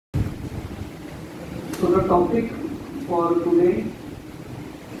So the topic for today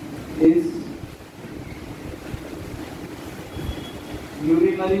is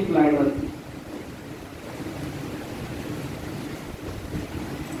urinary bladder.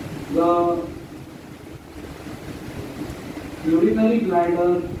 The urinary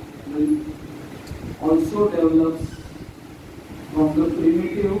bladder also develops from the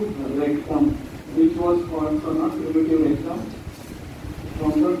primitive rectum, which was called, so not primitive rectum,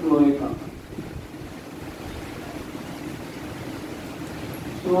 from the cloaca.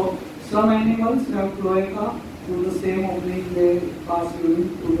 So some animals have cloaca. Through the same opening they pass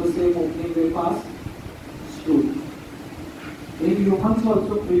urine, through the same opening they pass stool. In humans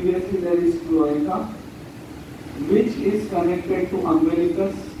also previously there is cloaca, which is connected to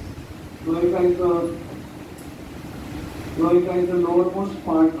umbilicus. Cloaca is the lowermost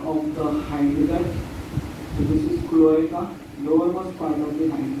part of the hind gut. So this is cloaca, lowermost part of the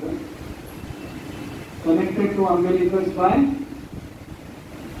hind gut, connected to umbilicus by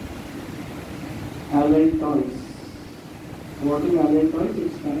allantois. What is allantois?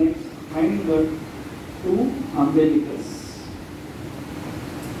 It connects hind gut to umbilicus.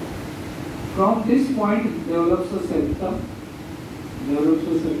 From this point develops a septum.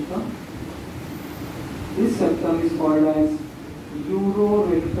 This septum is called as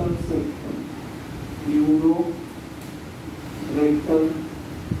urorectal septum. Urorectal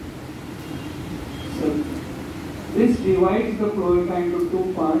septum. This divides the cloaca into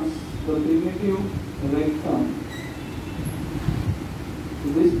two parts. The primitive rectum.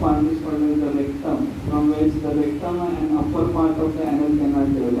 This part is called as the rectum, from which the rectum and upper part of the anal canal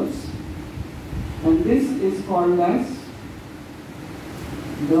develops. And this is called as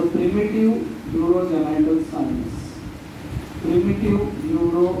the primitive urogenital sinus. Primitive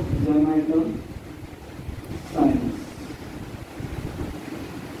urogenital sinus.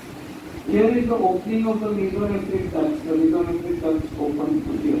 Here is the opening of the mesonephric ducts. The mesonephric ducts open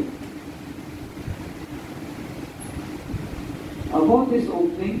to here. Above this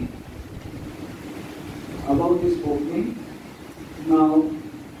opening, now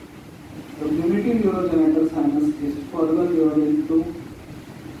the primitive urogenital sinus is further divided into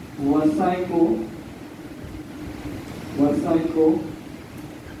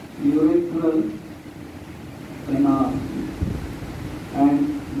urethral canal and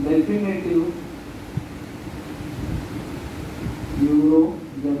definitive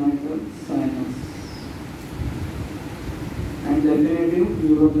urogenital sinus.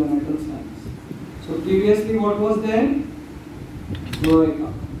 So previously what was there? Cloaca.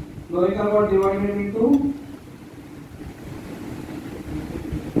 Cloaca got divided into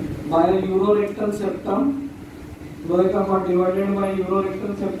by a urorectal septum. Cloaca got divided by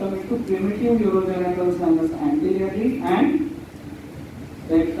urorectal septum into primitive urogenital sinus anteriorly and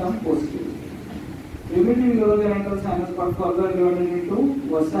rectum posteriorly. Primitive urogenital sinus got further divided into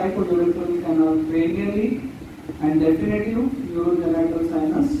vesico-urethral canal cranially and definitive urogenital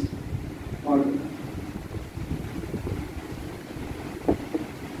sinus order.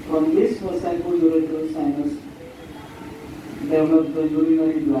 From this vesico-urethral sinus develops the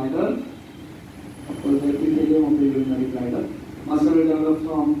urinary bladder. Of course, the epithelium of the urinary bladder. Muscle develops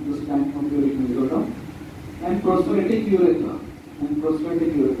from the span of uric mesoderm and prosphatic urethra.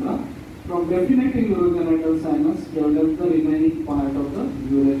 From definitive urogenital sinus develops the remaining part of the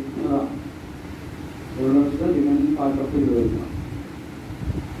urethra.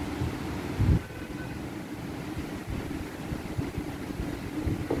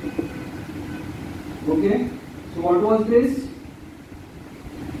 Okay, so what was this?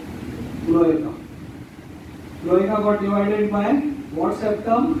 Cloaca. Cloaca got divided by what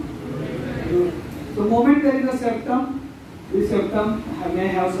septum? So, moment there is a septum, this septum may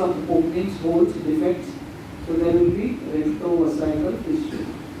have some openings, holes, defects. So there will be rectovesical fistula.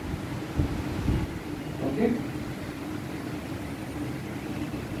 Okay.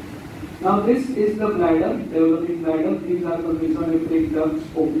 Now this is the bladder, developing bladder. These are the mesonephric ducts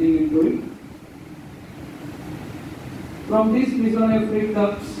opening into it. From these mesonephric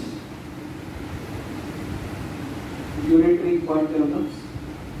ducts, ureteric part develops,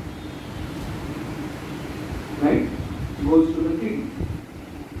 right? Goes to the kidney.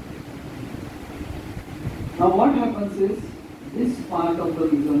 Now what happens is, this part of the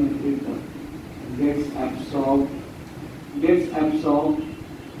mesonephric duct gets absorbed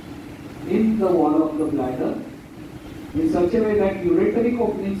in the wall of the bladder in such a way that ureteric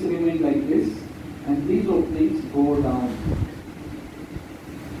openings remain like this and these openings go down.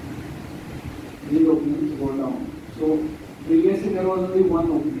 So previously there was only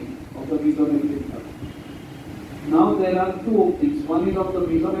one opening of the mesonephric duct. Now there are two openings. One is of the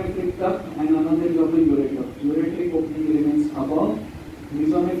mesonephric duct and another is of the ureter. Ureteric opening remains above,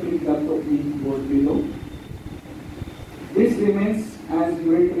 mesonephric duct opening goes below. This remains as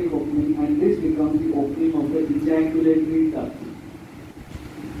ureteric opening and this becomes the opening of the ejaculatory duct.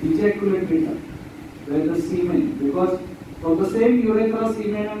 Ejaculatory duct, where the semen, because from the same urethra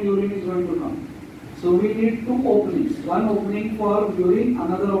semen and urine is going to come. So we need two openings, one opening for urine,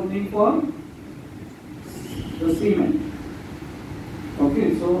 another opening for the semen. Okay,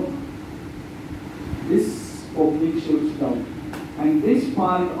 so this opening shoots down and this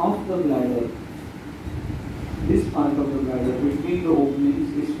part of the bladder, between the openings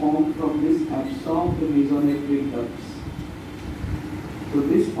is formed from this absorbed mesonephric ducts. So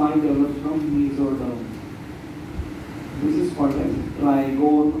this part develops from mesoderm. This is called as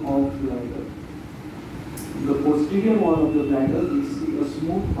trigone of bladder. In the posterior wall of the bladder, we see a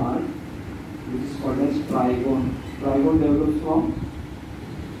smooth part, which is called as trigone. Trigone develops from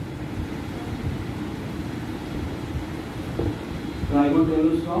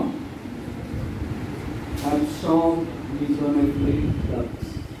absorbed mesonephric ducts.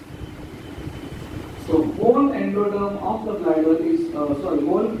 So whole endoderm of the bladder is,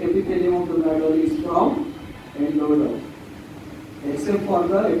 whole epithelium of the bladder is from endoderm, except for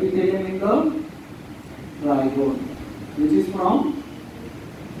the epithelium in the trigone, which is from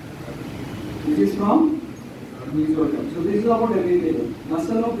mesoderm. So this is about epithelium.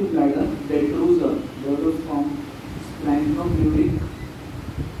 Muscle of the bladder, detrusor, develops from splanchnium during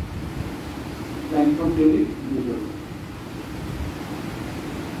uterus.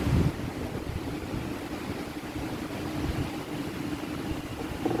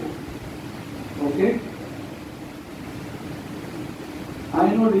 Okay. I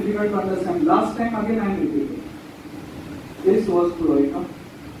know difficult to understand. Last time again I am repeating. This was cloaca,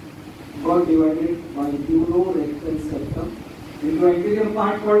 got divided by urorectal septum into anterior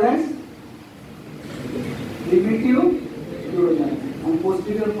part called as primitive urogenital and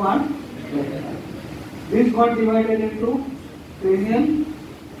posterior part rectal. This got divided into cranial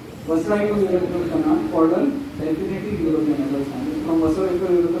vasicular canal called definitive urogenital sinus. From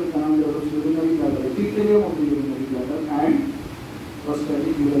vasicular canal develops urinary bladder, epithelium of the urinary bladder and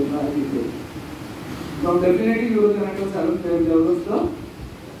prostatic urethra epithelium. From definitive urogenital sinus develops the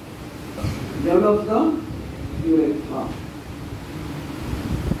urethra.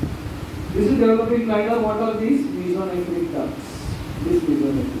 This is developing bladder. What are these? Mesonephric ducts. This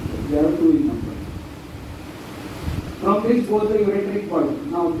mesonephric duct. There are two in number. From this goes the ureteric body.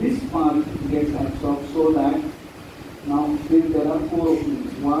 Now this part gets absorbed so that now there are four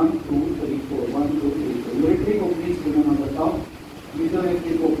openings. 1, 2, 3, 4. 1, 2, 3, 4. Ureteric openings remain on the top.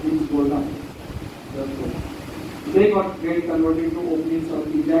 Mesonephric openings go down. They get converted to openings of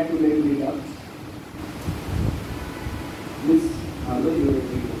ejaculatory ducts. This are the ureteric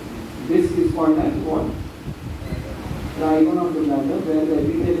openings. This is called as what? Trigone of the bladder, where the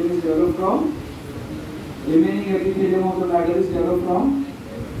epithelium is developed from. Remaining epithelium of the bladder is developed from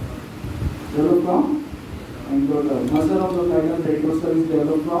endoderm. Muscle of the bladder, detrusor, is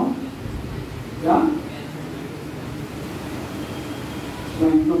developed from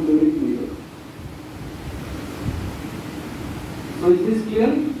splanchnium during uterus. So is this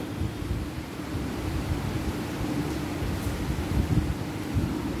clear?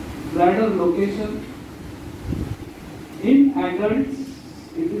 Bladder location. In adults,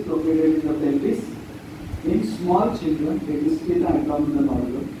 it is located in the pelvis. In small children, it is still abdominal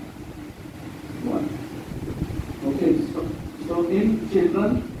organ. One. Okay, so in children,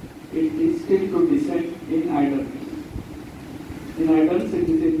 it is still to descend. In adults. In adults, it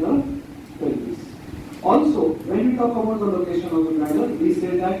is in the pelvis. Also, when we talk about the location of the bladder, we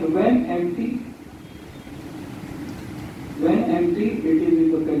say that when empty, it is in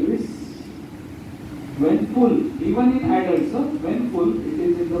the pelvis. When full, even in adults, when full, it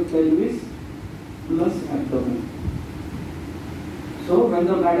is in the pelvis plus abdomen. So when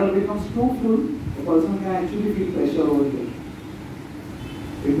the bladder becomes too full, the person can actually feel pressure over here.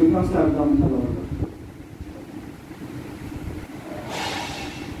 It becomes the abdominal organ.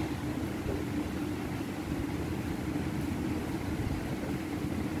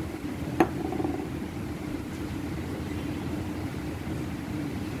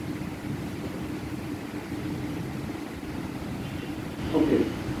 Okay.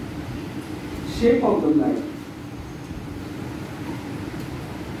 Shape of the bladder.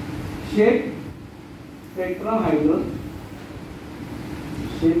 Shape tetrahedral.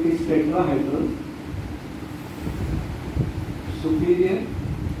 Shape is tetrahedral. Superior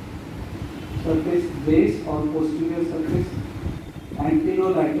surface, base or posterior surface,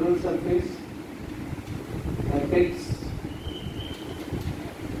 anterolateral surface, apex,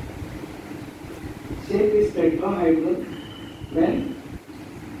 shape is tetrahedral when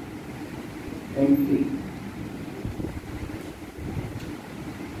empty.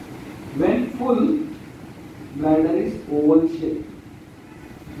 When full, bladder is oval shape.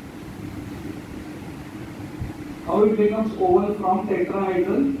 How it becomes oval from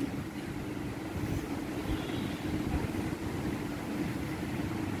tetrahedral?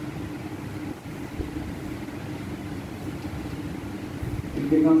 It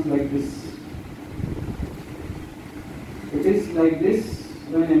becomes like this. It is like this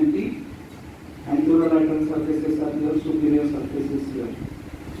when empty. Anterolateral surfaces are here, superior surfaces here.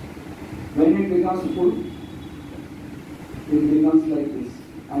 When it becomes full, it becomes like this.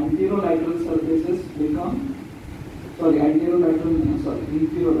 Anterolateral surfaces become, inferolateral.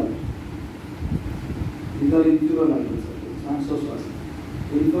 These are inferolateral surfaces. I am so sorry.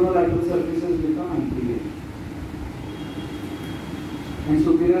 Inferolateral surfaces become anterior. And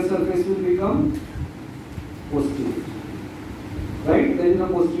superior surface will become posterior. Right? There is a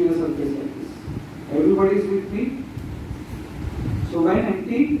posterior surface like this. Everybody is with me? So when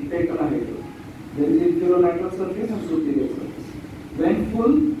empty, tetrahedral. There is inferolateral surface and superior surface. When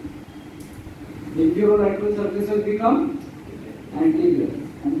full, inferolateral surfaces become anterior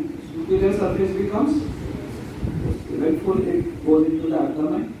and superior surface becomes posterior. When full, it goes into the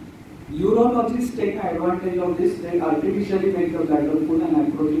abdomen. Urologists take advantage of this. They artificially make the bladder full and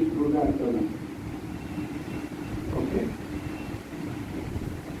approach it through the abdomen. Okay?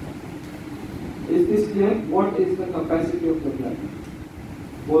 Is this clear? What is the capacity of the bladder?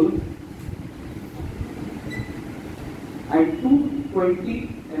 Full. At 220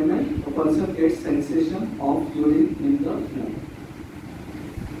 ml, a person gets sensation of urine in the bladder.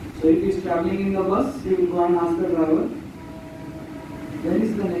 So if he is traveling in the bus, he will go and ask the driver, where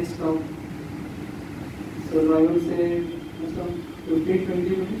is the next stop? So driver will say, 15-20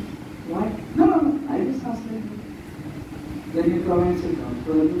 minutes. Why? No, I just asked him. Then you come and sit down.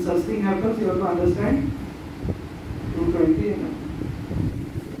 So when such thing happens, you have to understand 220 ml.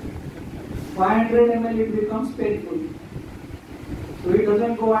 500 ml it becomes painful. So he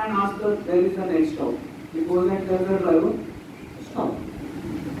doesn't go and ask the, where is the next stop. He goes and tells the driver, stop.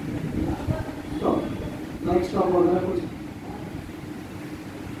 Stop. Next stop वगैरह.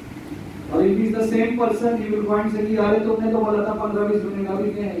 और if he is the same person, he will go and say कि यार तुमने तो बोला था 15-20 minute अभी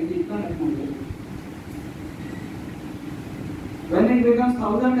क्या है इतना नहीं. When it becomes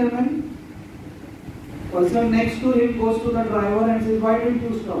 1000 ml, person next to him goes to the driver and says, why didn't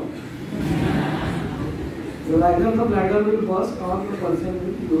you stop? So either the bladder will burst or the person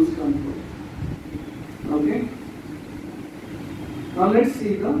will lose control. Okay? Now let's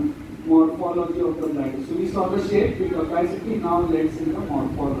see the morphology of the bladder. So we saw the shape, the capacity. Now let's see the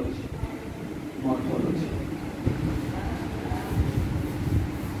morphology.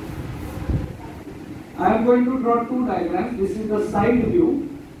 I am going to draw two diagrams. This is the side view,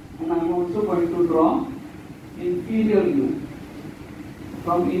 and I am also going to draw inferior view.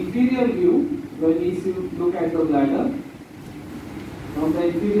 From inferior view, when we look at the bladder, from the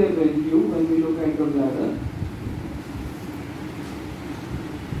inferior view, when we look at the bladder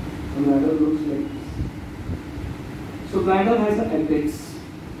looks like this. So bladder has an apex.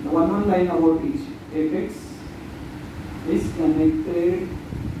 One line about each. Apex is connected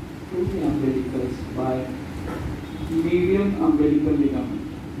to the umbilicus by median umbilical ligament.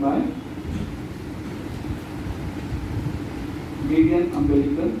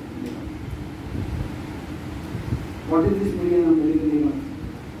 What is this median umbilical ligament?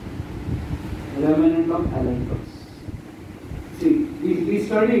 Remnant of allantois. See, we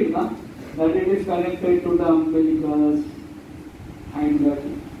studied that it is connected to the umbilicus and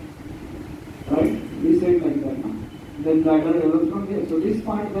right? We said like that. Then bladder develops from here. So this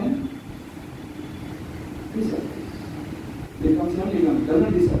part then disappears. Becomes a ligament.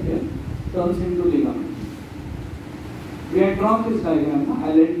 Doesn't disappear. Turns into ligament. We had drawn this diagram,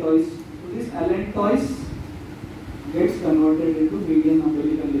 allantois. So this allantois gets converted into median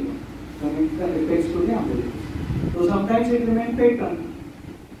umbilical ligament. Connects the apex to the umbilicus. So sometimes it remains patent.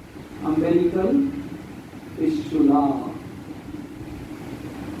 Umbilical fistula.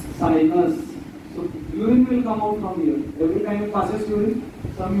 Sinus. So urine will come out from here. Every time it passes urine,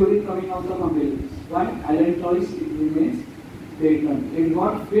 some urine coming out of umbilicus. Why? Allantois remains patent. It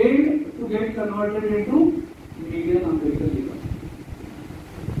got failed to get converted into median umbilical ligament.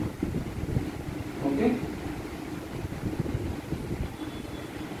 Okay?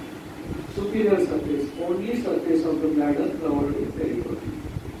 Superior surface, only surface of the bladder covered with peritoneum.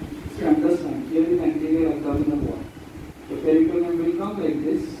 See, understand, here is anterior abdominal wall. The peritoneum will come like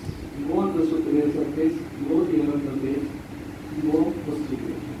this, go on the superior surface, go here on the base, go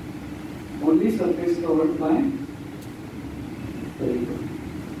posterior. Only fully surface covered by peritoneum.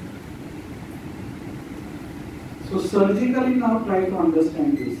 So surgically now try to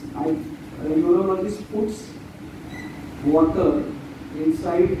understand this. A urologist puts water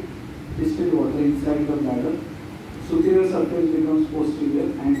inside, distilled water inside the bladder. Superior surface becomes posterior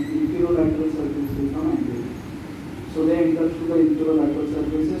and inferolateral surface becomes anterior. So they enter through the inferolateral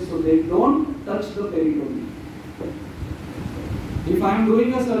surfaces, so they don't touch the peritoneum. If I am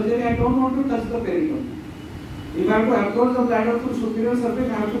doing a surgery, I don't want to touch the peritoneum. If I have to approach the bladder through superior surface,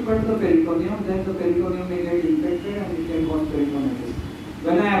 I have to cut the peritoneum, then the peritoneum may get infected and it can cause peritonitis.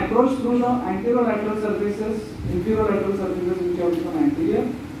 When I approach through the anterolateral surfaces, inferolateral surfaces which have become anterior,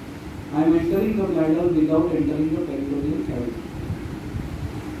 I am entering the bladder without entering the peritoneal cavity.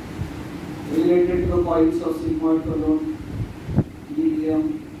 Related to the coils of sigmoid colon, ileum,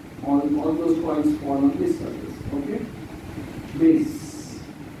 all those coils fall on this surface. Okay? Base.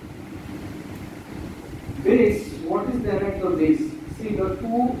 Base, what is there at the base? See, the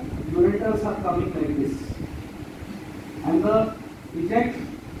two ureters are coming like this. And the eject,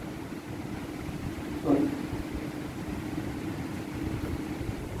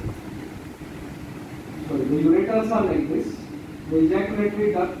 the ureters are like this. The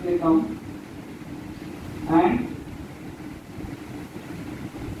ejaculatory duct, they come and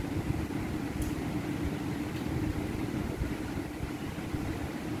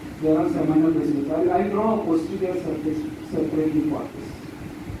there are seminal vesicles. I draw a posterior surface separately for this.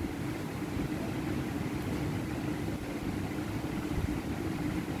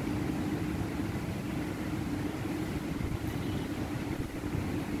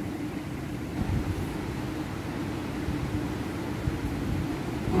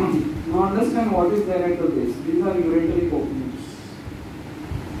 Now understand what is there at the base. These are uretary openings.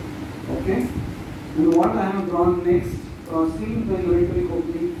 Okay? And what I have drawn next, crossing the uretary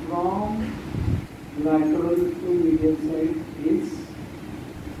opening from lateral to medial side is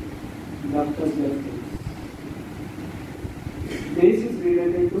ductus deferens. Base is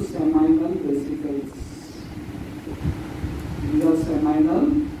related to seminal vesicles. These are seminal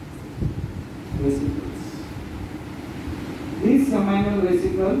vesicles. These seminal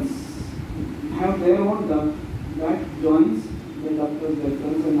vesicles have their own duct that joins the ductus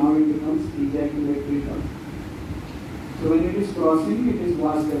deferens and now it becomes ejaculatory duct. So when it is crossing, it is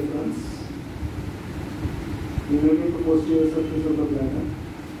vas deferens related to posterior surface of the bladder.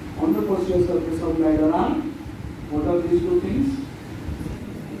 On the posterior surface of bladder are, what are these two things?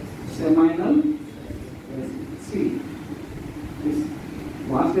 Seminal vesicles. See, this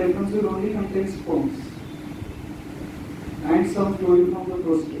vas deferens will only contain sperms and some fluid from the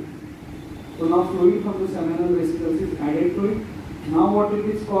prostate. So now fluid from the seminal vesicles is added to it. Now what it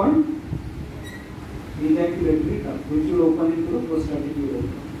is called? Ejaculatory duct, which will open into the prostatic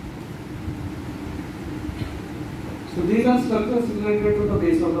ureter. So these are structures related to the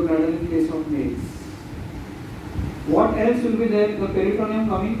base of the bladder in case of males. What else will be there? The peritoneum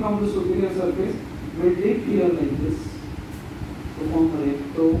coming from the superior surface will dip here like this to form a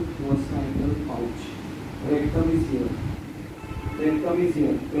recto-vesical pouch. Rectum is here. Rectum is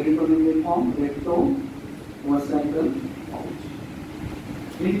here. Peritoneum will form recto-vesical pouch.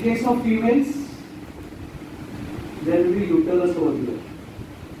 In case of females, there will be uterus over here.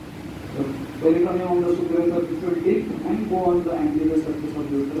 The peritoneum on the superior surface will dip and go on the anterior surface of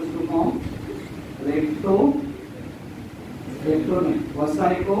the uterus to form vesico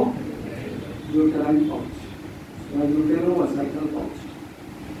uterine pouch. Utero-vesical pouch.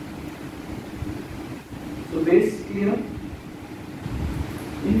 So base clear.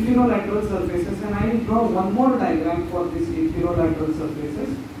 Inferolateral surfaces, and I will draw one more diagram for these inferolateral surfaces.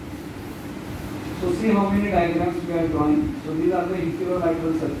 So see how many diagrams we are drawing. So these are the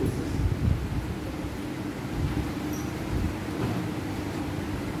inferolateral surfaces.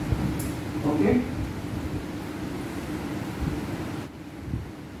 Okay.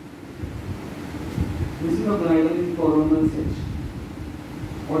 This is a bladder in coronal section.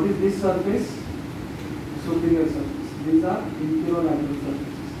 What is this surface? Superior surface. These are inferolateral surfaces.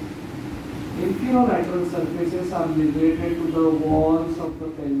 Inferolateral surfaces are related to the walls of the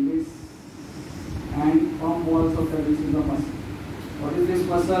pelvis, and from walls of pelvis is the muscle. What is this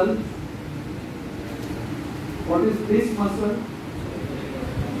muscle? What is this muscle?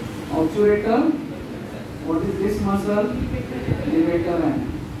 Obturator. What is this muscle? Levator and.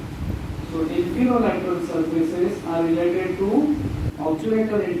 So inferolateral surfaces are related to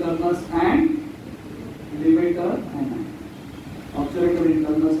obturator internus and levator and. Obturator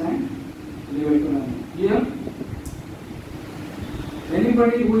internus and levator and. Here,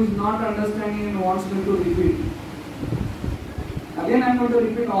 anybody who is not understanding and wants me to repeat, Again, I am going to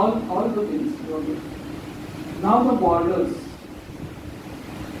repeat all the things. Okay. Now the borders.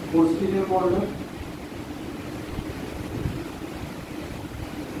 Posterior border,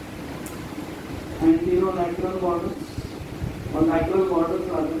 anterolateral borders, or lateral borders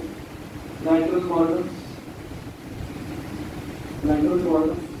rather, lateral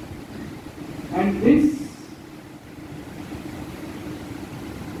borders, and this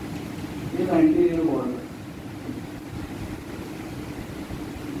is anterior border.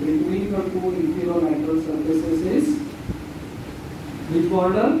 Between the two inferolateral surfaces is which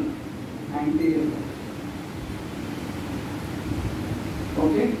border? Anterior border.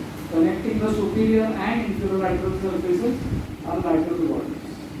 Okay? Connecting the superior and inferolateral surfaces are lateral borders.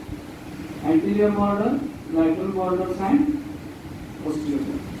 Anterior border, lateral borders and posterior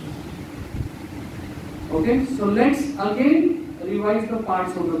borders. Okay? So let's again revise the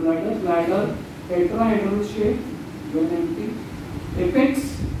parts of the bladder. Bladder, tetrahedral shape when empty.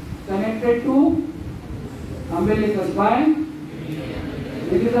 Apex connected to umbilicus by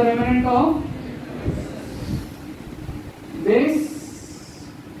which is the remnant of base.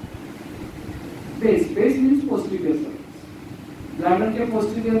 Base means posterior surface. Bladder के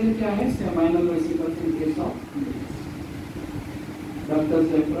posterior में क्या है? Seminal vesicles in case of ductus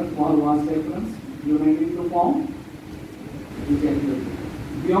deferens or vas deferens uniting to form ejaculate.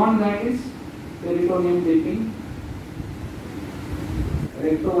 Beyond that is peritoneum dipping,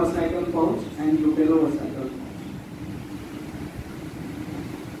 rectovesical pouch and uterovesical pouch.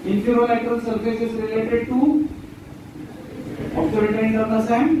 Inferolateral surface is related to obturator internus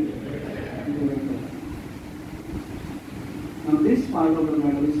and now this part of the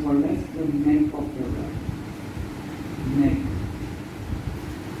bladder is called as the neck of the bladder.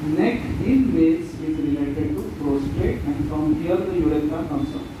 Neck in base is related to prostate, and from here the urethra comes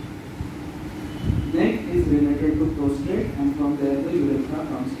out. Neck is related to prostate, and from there the urethra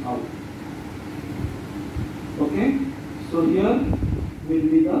comes out. Okay, so here will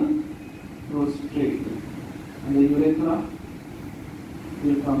be the prostate, and the urethra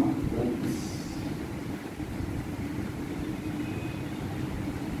will come out like this.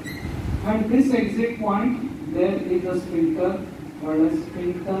 At this exit point, there is a sphincter called as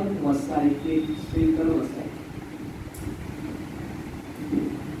sphincter vesicae.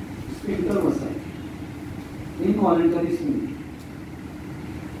 Sphincter vesicae. Involuntary sphincter.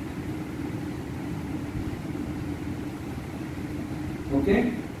 Okay?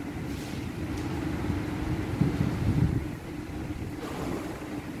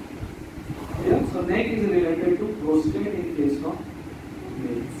 Yeah, so neck is related to prostate in case of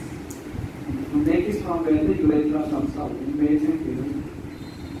males. Neck is from where the urethra comes out in males and females.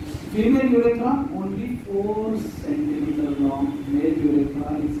 Female urethra only 4 cm long. Male urethra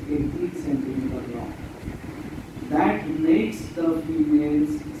is 80 cm long. That makes the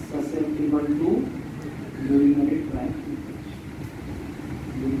females susceptible to urinary tract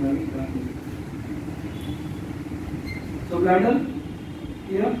infection. So bladder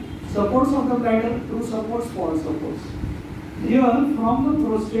here, supports of the bladder, 2 supports, false supports. Here, from the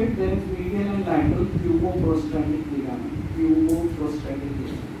prostate, there is medial and lateral puboprostatic ligament.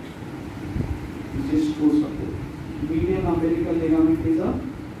 Which is true support. Medial umbilical ligament is a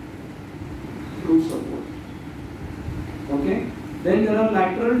true support. Okay. Then there are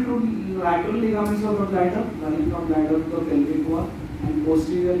lateral ligaments of the bladder, running from bladder to the pelvic wall, and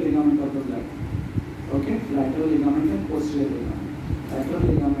posterior ligament of the bladder. Okay. Lateral ligament and posterior ligament. Lateral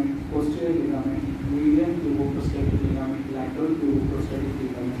ligament, posterior ligament, median puboprostatic ligament, lateral puboprostatic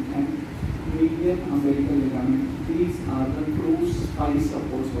ligament, and median umbilical ligament. These are the true spine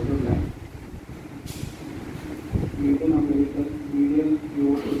supports of the bladder. Median umbilical, median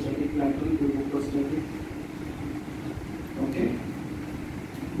puboprostatic, lateral puboprostatic. Okay.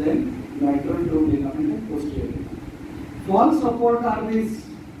 Then lateral two ligament and posterior ligament. False support are these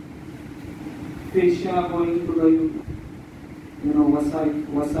fascia going to the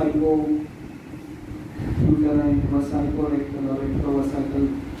vesico uterine, vesicorectal or rectovesical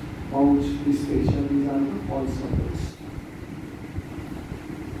pouch, this fascia, these are the false supports.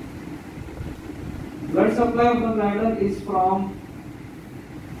 Blood supply of the bladder is from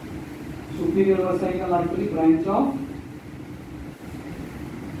superior vesical artery, branch of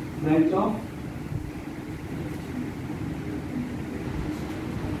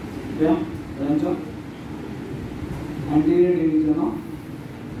anterior division of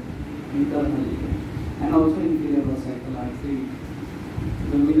internal ligament, and also inferior vesical artery.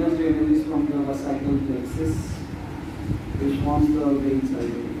 The venous drainage is from the vesical plexus, which forms the veins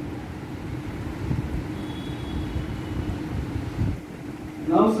artery.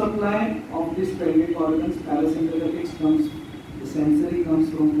 Nerve supply of these pelvic organs, parasympathetics comes sensory comes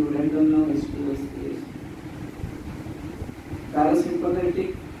from pudendal nerve, S2, S3. Parasympathetic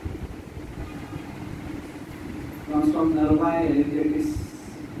comes from nervi erythetis,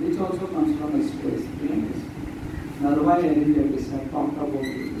 which also comes from S2, S3. Nervi erythetis, I talked about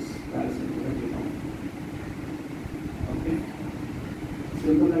this parasympathetic. Okay.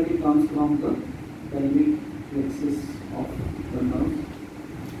 Sympathetic comes from the pelvic plexus of the nerve.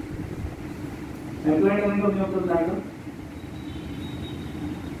 Applied anatomy of the bladder.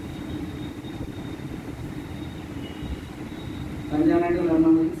 Congenital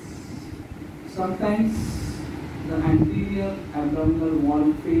anomalies. Sometimes the anterior abdominal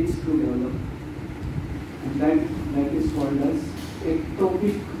wall fails to develop, and that is called as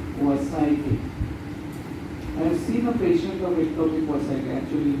ectopic bursitis. I have seen a patient of ectopic bursitis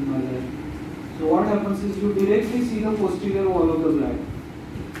actually in my life. So what happens is you directly see the posterior wall of the bladder.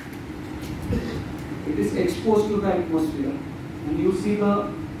 It is exposed to the atmosphere, and you see the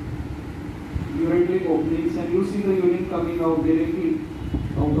urinary openings, and you see the urine coming out directly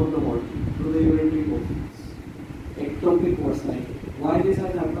out of the body through the urinary openings. Ectopic bursitis. Why this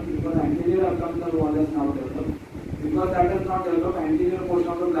has happened? Because anterior abdominal wall has now developed. Because that has not developed, anterior portion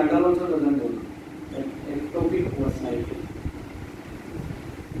of the bladder also doesn't develop. Ectopic bursitis.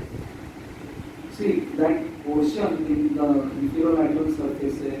 See, that portion in the inferior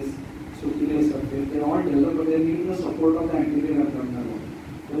surfaces, superior surface, they all develop, but they need the support of the anterior abdominal wall.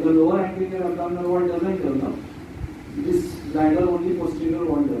 When the lower anterior abdominal wall doesn't develop, this bladder only posterior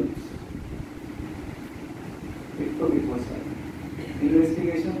wall develops. Ectopic bursitis.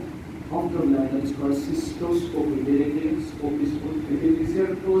 Investigation of the bladder is called cystoscopy. Directly scope is put. It is easier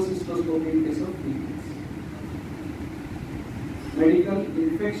to do a cystoscopy in case of females. Medical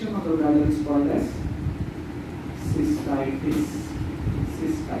infection of the bladder is called as cystitis.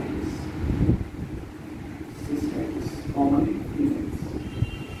 Cystitis. Cystitis. Commonly females.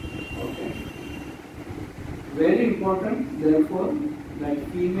 Okay. Very important, therefore, that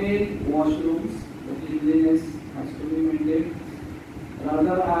female washrooms, the cleanliness has to be maintained.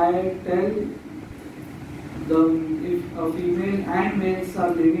 Rather, I tell them if a female and males are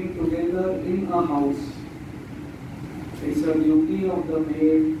living together in a house, it's a duty of the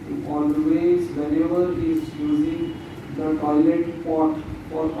male to always, whenever he is using the toilet pot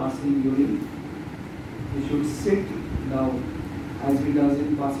for passing urine, he should sit down as he does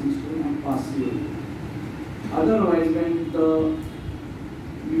in passing stool and pass urine. Otherwise, when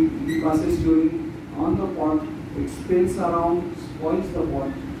he passes urine on the pot, it spills around, spoils the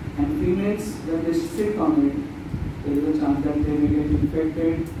pot, and females, when they sit on it, there is a chance that they may get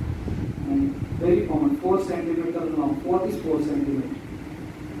infected. And very common, 4 centimeter long. What is 4 centimeter?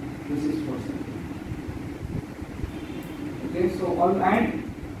 This is 4 centimeter. Okay, so all and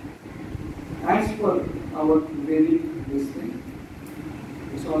as per our Vedic this thing,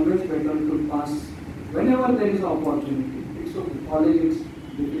 it's always better to pass whenever there is opportunity. It's okay. College is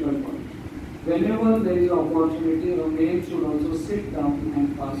difficult for it. Whenever there is opportunity, a male should also sit down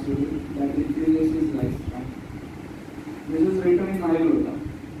and pass urine. That increases his lifespan. This is written in Ayurveda.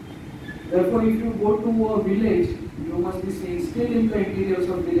 Therefore, if you go to a village, you must be seeing still in the interiors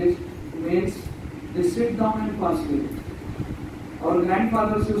of village, males, they sit down and pass urine. Our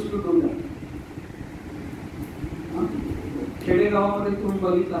grandfathers used to do that. खेडेगावामध्ये तुम्ही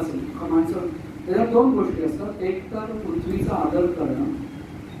बघितलं असेल माणसं त्याच्यात 2 गोष्टी असतात. एक तर पृथ्वीचा आदर करणं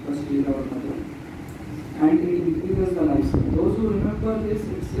मध्ये and it increases the lifespan. Those who remember this,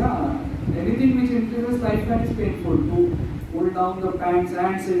 it's anything which increases lifespan is painful. To pull down the pants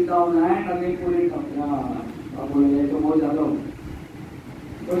and sit down and again pull it up.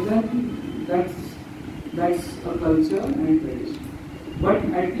 But then that's a culture and tradition. But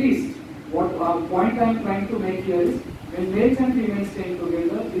at least what point I am trying to make here is, when males and females staying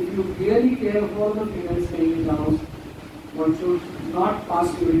together, if you really care for the female staying in the house, one should not pass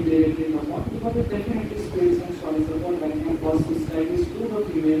urine directly in the pot, because it definitely spills and soils the pot and can cause cystitis to the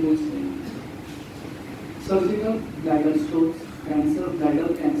female who is staying. Surgical bladder stones, cancer,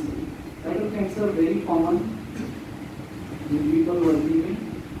 bladder cancer. Bladder cancer very common in people working in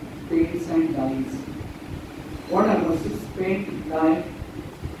paints and dyes. What happens is paint, dye,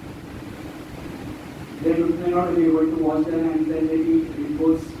 they may not be able to wash their hands, then maybe it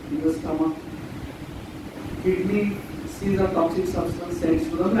goes in the stomach. Kidney sees a toxic substance sent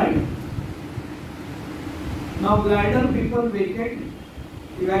to the bladder. Now bladder people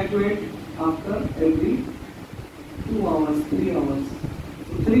evacuate after every 2 hours, 3 hours.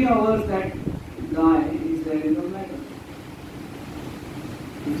 So 3 hours that dye is there in the bladder,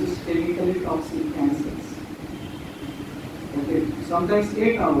 which is chemically toxic cancers. Okay, sometimes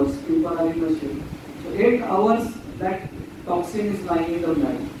 8 hours people are in the shade. So 8 hours that toxin is lying in the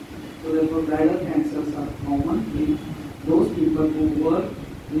bladder. So therefore bladder cancers are common in those people who work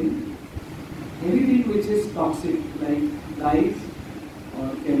in anything which is toxic like dyes or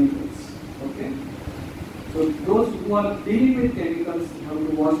chemicals. Okay. So those who are dealing with chemicals have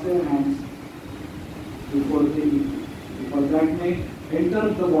to wash their hands before they eat, because that may enter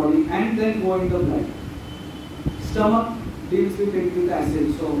the body and then go in the blood. Stomach deals with it with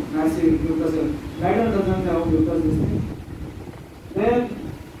acid, so acid, mucus. Bladder doesn't have mucus. This thing. There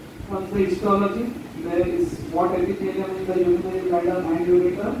comes the histology. There is what epithelium in the urinary bladder and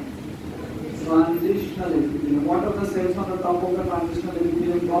ureter? Transitional epithelium. What are the cells on the top of the transitional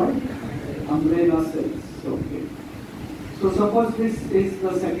epithelium called? Umbrella cells. Okay. So suppose this is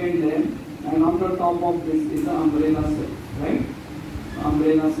the second layer, and on the top of this is the umbrella cell, right?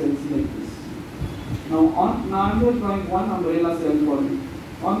 Umbrella cells like this. Now I'm just drawing one umbrella cell for you.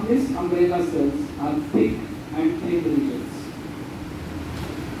 On this umbrella cells are thick and thin regions.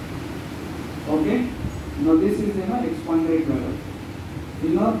 Okay. Now this is in an expanded bladder.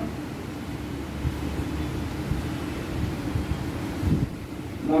 In a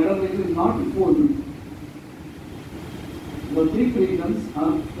bladder which is not full, the thick regions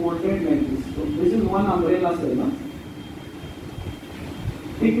are folded like this. So this is one umbrella cell. No?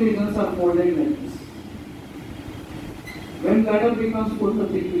 Thick regions are folded like this. When bladder becomes full, the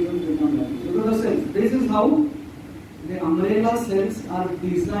thick regions become like this. Look at the cells. This is how the umbrella cells are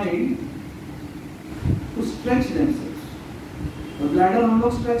designed to stretch themselves. The bladder हम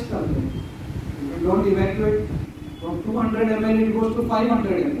लोग stretch करते हैं. If you don't evacuate from 200 ml, it goes to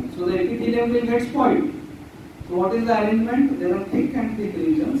 500 ml. So the epithelium will get spoiled. So what is the arrangement? There are thick and thick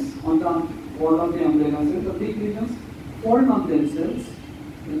regions on the wall of the umbrella cell. The thick regions fold on themselves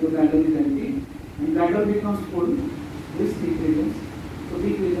when the bladder is empty, and bladder becomes full. These thick regions. So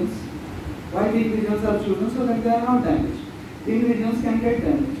thick regions. Why thick regions are chosen? So that they are not damaged. Thin regions can get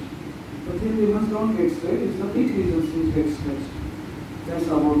damaged. The thin regions don't get stretched. It's the thick regions which get stretched. That's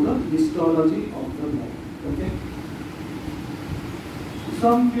about the histology of the bladder. Okay.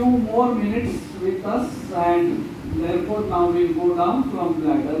 Some few more minutes with us, and therefore now we'll go down from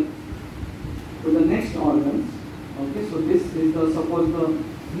bladder to the next organs. Okay, so this is the suppose the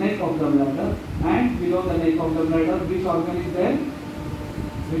neck of the bladder, and below the neck of the bladder, which organ is there?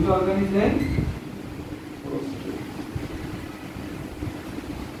 Which organ is there? Prostate.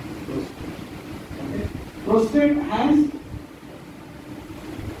 Okay. Prostate has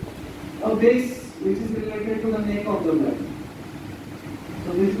a base which is related to the neck of the bladder. So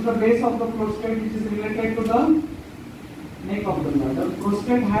this is the base of the prostate which is related to the neck of the bladder.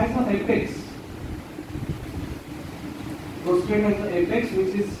 Prostate has an apex. Prostate has an apex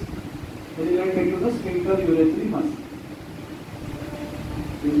which is related to the sphincter urethral muscle.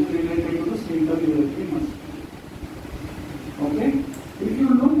 This is related to the sphincter urethral muscle. Okay. If you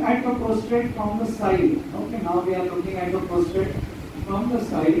look at the prostate from the side, okay, now we are looking at the prostate from the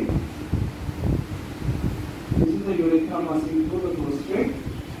side. This is the urethra passing through the prostate,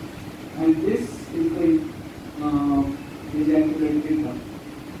 and this is the ejaculatory duct.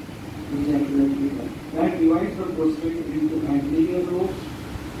 Ejaculatory duct. That divides the prostate into anterior lobes,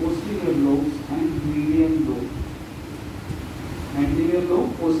 posterior lobes, and median lobe. Anterior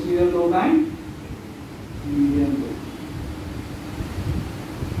lobe, posterior lobe, and median lobe.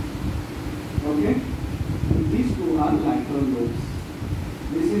 Okay? These two are lateral lobes.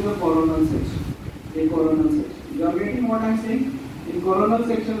 This is the coronal section. The coronal section. You are getting what I am saying? In coronal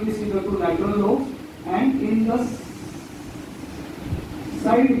section we see the two lateral lobes, and in the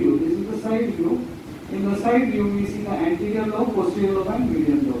side view, this is the side view. In the side view we see the anterior lobe, posterior lobe, and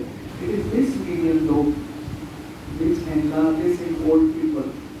median lobe. It is this median lobe which enlarges in old people.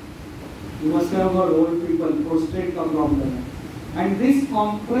 You must have heard old people, prostate का problem है. And this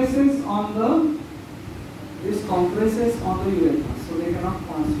compresses on the urethra, so they cannot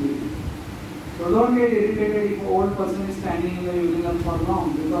pass urine. So don't get irritated if an old person is standing in the urinal for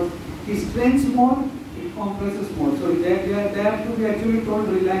long, because he strains more, it compresses more. So they have to be actually told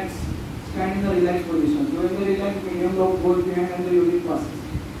relax, stand in the relaxed position. So when the relaxed medium lobe goes behind and the urine passes.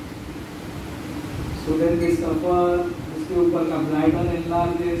 So then they suffer, इसके ऊपर का bladder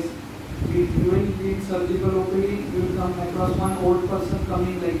enlarges. You will be in surgical OPD, you will come across one old person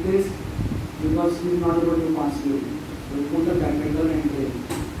coming like this because he is not able to pass urine. So you put a catheter and drain.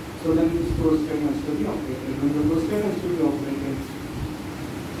 So then this prostate has to be operated. When the prostate has to be operated,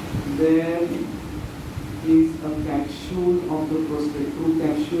 there is a capsule of the prostate, true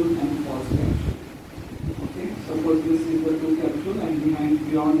capsule and false capsule. Okay, suppose this is the true capsule and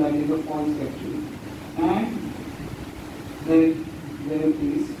beyond that is a false capsule. And there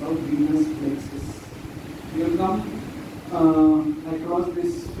is a venous plexus. You will come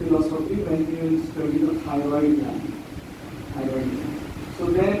philosophy when you study the thyroid gland. So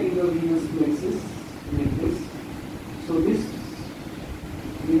there is a venous plexus like this. So this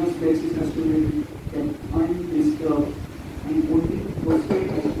venous plexus has to be kept undisturbed, and only the prostate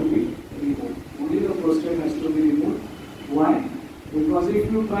has to be removed. Only the prostate has to be removed. Why? Because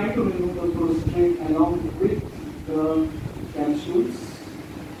if you try to remove the prostate along with the capsules,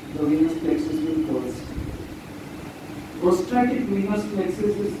 the venous plexus will burst. Prostatic venous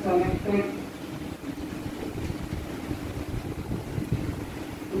plexus is connected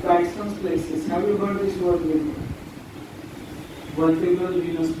to Baxter's plexus. Have you heard this word before? Vertebral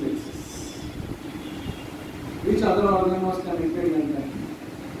venous plexus. Which other organ was connected like that?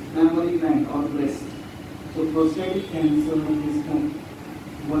 Mammary gland or breast. So prostatic cancer is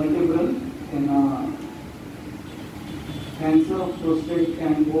vertebral, and cancer of prostate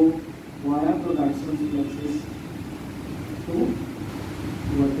can go via the Baxter's plexus to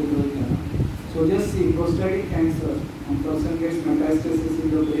vertebral canal. So just see, prostatic cancer, and person gets metastasis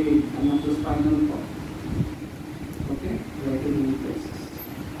in the brain and of the spinal cord. Okay, vertebral plexus.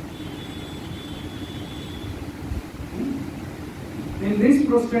 In this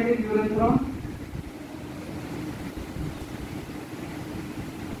prostatic urethra,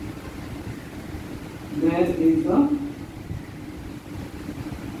 there is the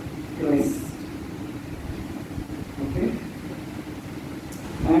crest. Okay,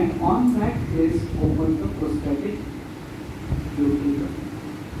 and on that is open the prostatic urethra.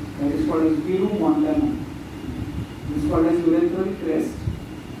 That is called as virus montana. This is called as urethral crest,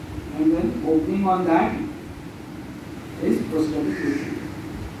 and then opening on that is prostatic urethra.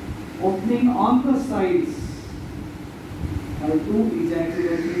 Opening on the sides are two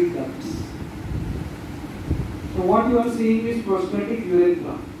ejaculatory ducts. So what you are seeing is prostatic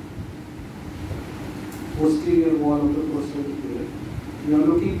urethra, posterior wall of the prostatic urethra. You are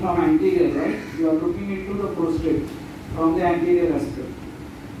looking from anterior, right? You are looking into the prostate from the anterior aspect.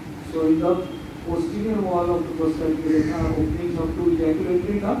 So in the posterior wall of the prostatic urethra are openings of two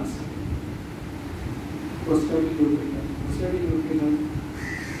ejaculatory ducts, prostatic urethra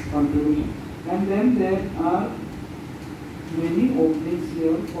contribution, and then there are many openings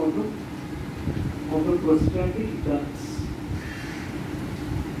here for the prostatic ducts.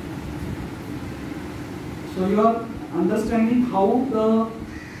 So you are understanding how the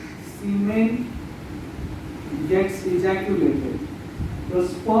semen gets ejaculated. The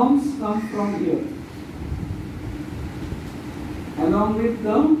sperms come from here, along with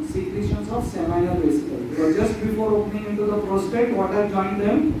the secretions of seminal vesicles. Because just before opening into the prostate, what has joined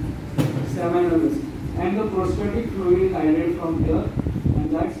them? Seminal vesicles. And the prostatic fluid is added from here, and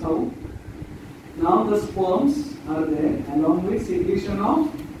that's how now the sperms are there, along with secretion of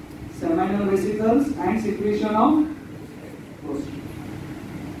seminal vesicles and secretion of prostate.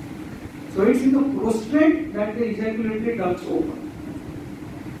 So it's in the prostate that the ejaculatory ducts open.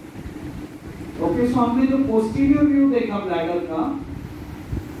 Okay, so हमने जो posterior view देखा bladder का,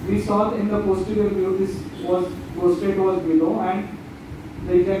 we saw in the posterior view this was prostate was below and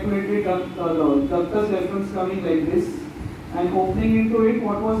the ejaculatory duct, the ductus efferents coming like this, and opening into it,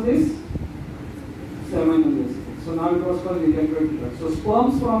 what was this? Seminal vesicles. So now it was called ejaculatory duct. So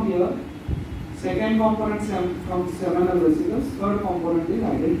sperms from here, second component from seminal vesicles, third component is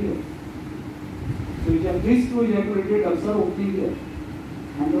added here. So these two ejaculatory ducts are opening here,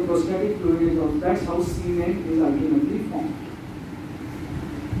 and the prostatic fluid is also. That's how semen is ultimately formed.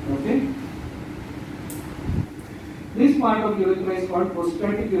 Okay. This part of urethra is called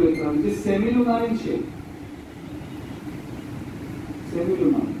prostatic urethra, which is semilunar in shape.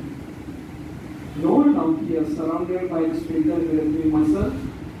 Semilunar. Lower down here, surrounded by the sphincter urethral muscle.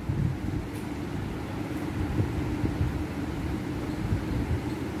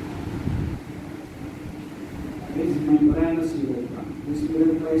 Is membranous urethra. This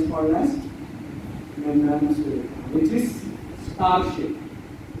urethra is called as membranous urethra, which is star shape.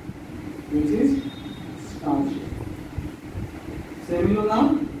 Semilunar,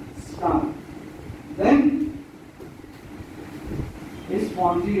 star. Then is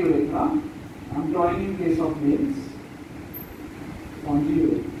spongy urethra. I'm drawing in case of males. Spongy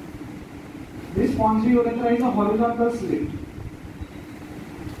urethra. This spongy urethra is a horizontal slit.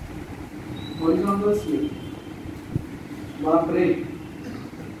 Horizontal slit. Break.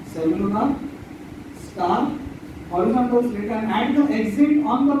 Semilunar, star, horizontal slit, and at the exit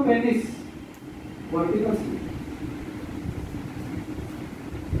on the penis, vertical slit.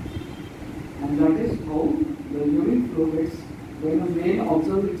 And that is how the urine flow gets. When a male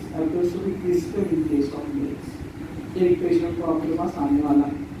observes, it appears to be twisted in case of males. एक patient को आपके पास आने वाला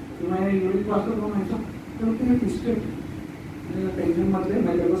है, तो मैं urine pass करूँ मैं ऐसा तो फिर ट्विस्टेड टेंशन मत ले,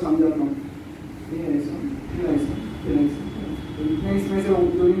 मैं तेरे को समझाता हूँ। ये ऐसा फिर ऐसा फिर ऐसा, इतना इसमें से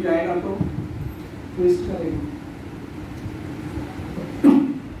यूरिन जाएगा तो ट्विस्ट करेगा।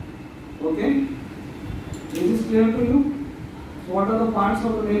 Okay, this is clear to you? What are the parts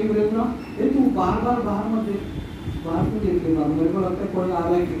of the mail urethra? ये तू बार बार बाहर मत देख, बाहर क्यों देख रहा? मेरे को लगता है कोई आ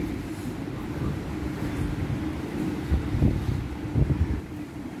रहा है कि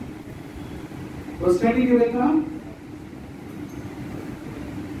prostatic urethra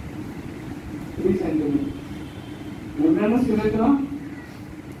 3 cm, membranous urethra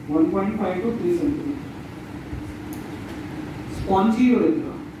 1.5 to 3 cm, spongy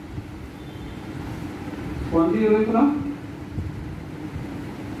urethra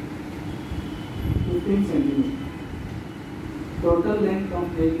 15 cm, total length of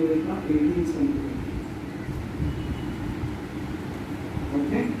male urethra 18 cm.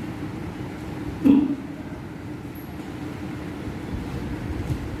 Okay.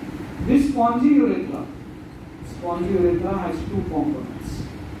 This spongy urethra has two components.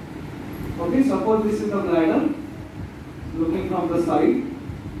 Okay, suppose this is the bladder, looking from the side.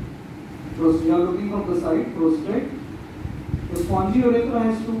 You are looking from the side, prostate. The spongy urethra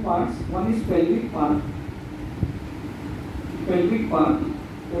has two parts. One is pelvic part. Pelvic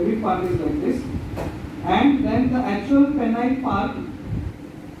part is like this, and then the actual penile part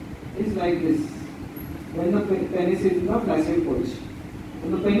is like this. When the penis is in the flaccid position.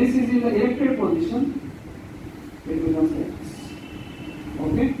 When the penis is in the erected position, it becomes like this.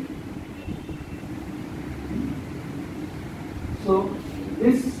 Okay? So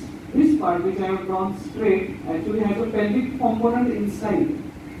this part which I have drawn straight actually has a pelvic component inside.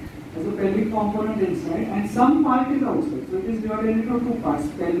 And some part is outside. So it is divided into two parts,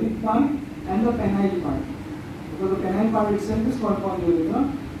 pelvic part and the penile part. Because the penile part itself is called spongy urethra,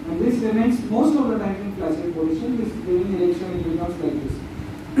 and this remains most of the time in flaccid position. This during erection it becomes like this.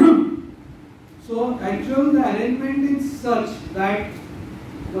 So actually the arrangement is such that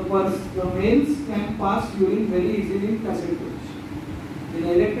the males can pass urine very easily in flaccid position. In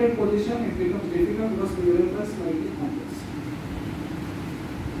erected position it becomes difficult because the urethra is slightly compressed.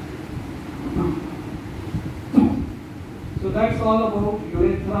 So that's all about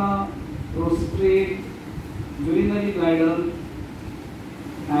urethra, prostate, urinary bladder,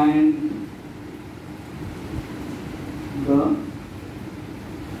 and the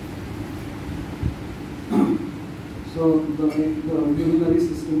urinary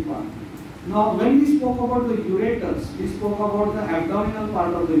system part. Now, when we spoke about the ureters, we spoke about the abdominal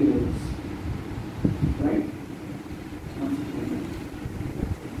part of the uterus, right?